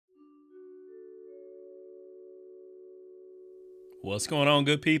What's going on,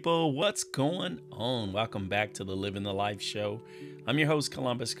 good people? What's going on? Welcome back to the Living the Life show. I'm your host,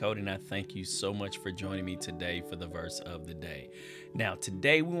 Columbus Cody, and I thank you so much for joining me today for the verse of the day. Now,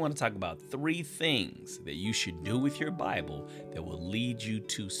 today we want to talk about 3 things that you should do with your Bible that will lead you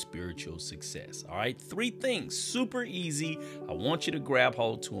to spiritual success. All right, 3 things, super easy. I want you to grab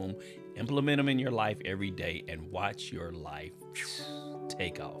hold to them, implement them in your life every day, and watch your life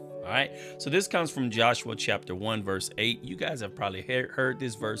take off. All right, so this comes from Joshua chapter 1, verse 8. You guys have probably heard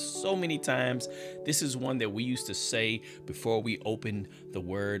this verse so many times. This is one that we used to say before we opened the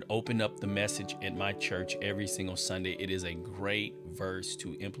word, open up the message at my church every single Sunday. It is a great verse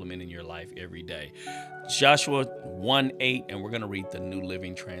to implement in your life every day. Joshua 1:8, and we're going to read the New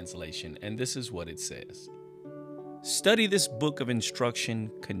Living Translation. And this is what it says. Study this book of instruction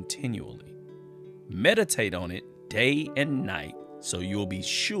continually. Meditate on it day and night, so you'll be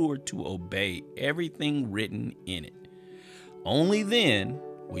sure to obey everything written in it. Only then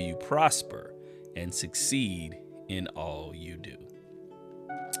will you prosper and succeed in all you do.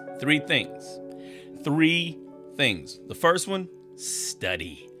 3 things. 3 things. The first one,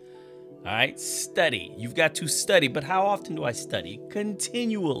 study. All right, study. You've got to study, but how often do I study?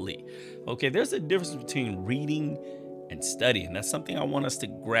 Continually. Okay, there's a difference between reading and studying. That's something I want us to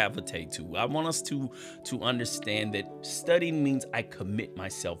gravitate to. I want us to understand that studying means I commit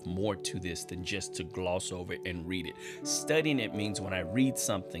myself more to this than just to gloss over it and read it. Studying it means when I read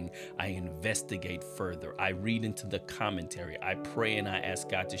something, I investigate further. I read into the commentary. I pray and I ask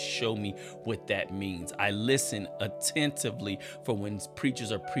God to show me what that means. I listen attentively for when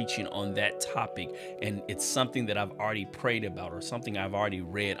preachers are preaching on that topic and it's something that I've already prayed about or something I've already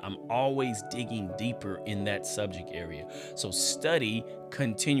read. I'm always digging deeper in that subject area. So study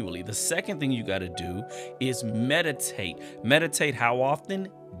continually. The second thing you got to do is meditate. Meditate how often?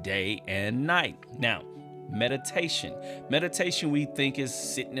 Day and night. Now, meditation. Meditation we think is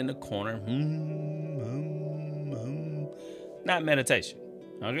sitting in the corner. Not meditation.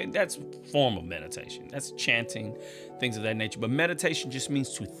 Okay, that's formal meditation. That's chanting, things of that nature. But meditation just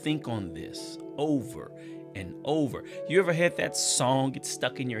means to think on this over and over. You ever had that song get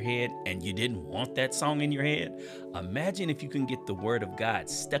stuck in your head and you didn't want that song in your head? Imagine if you can get the word of God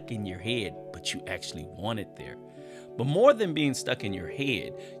stuck in your head, but you actually want it there. But more than being stuck in your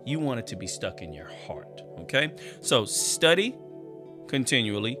head, you want it to be stuck in your heart. Okay? So study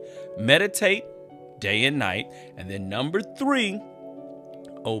continually, meditate day and night, and then number 3,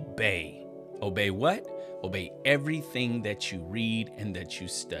 obey. Obey what? Obey everything that you read and that you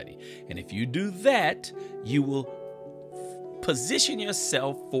study. And if you do that, you will position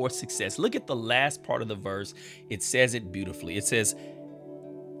yourself for success. Look at the last part of the verse. It says it beautifully. It says,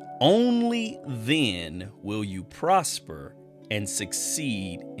 only then will you prosper and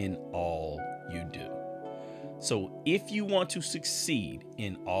succeed in all you do. So if you want to succeed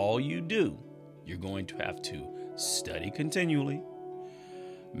in all you do, you're going to have to study continually,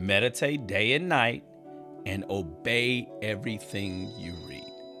 meditate day and night, and obey everything you read.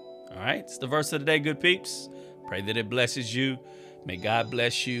 All right, it's the verse of the day, good peeps. Pray that it blesses you. May God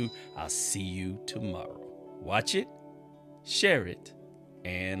bless you. I'll see you tomorrow. Watch it, share it,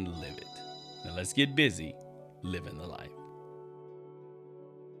 and live it. Now let's get busy living the life.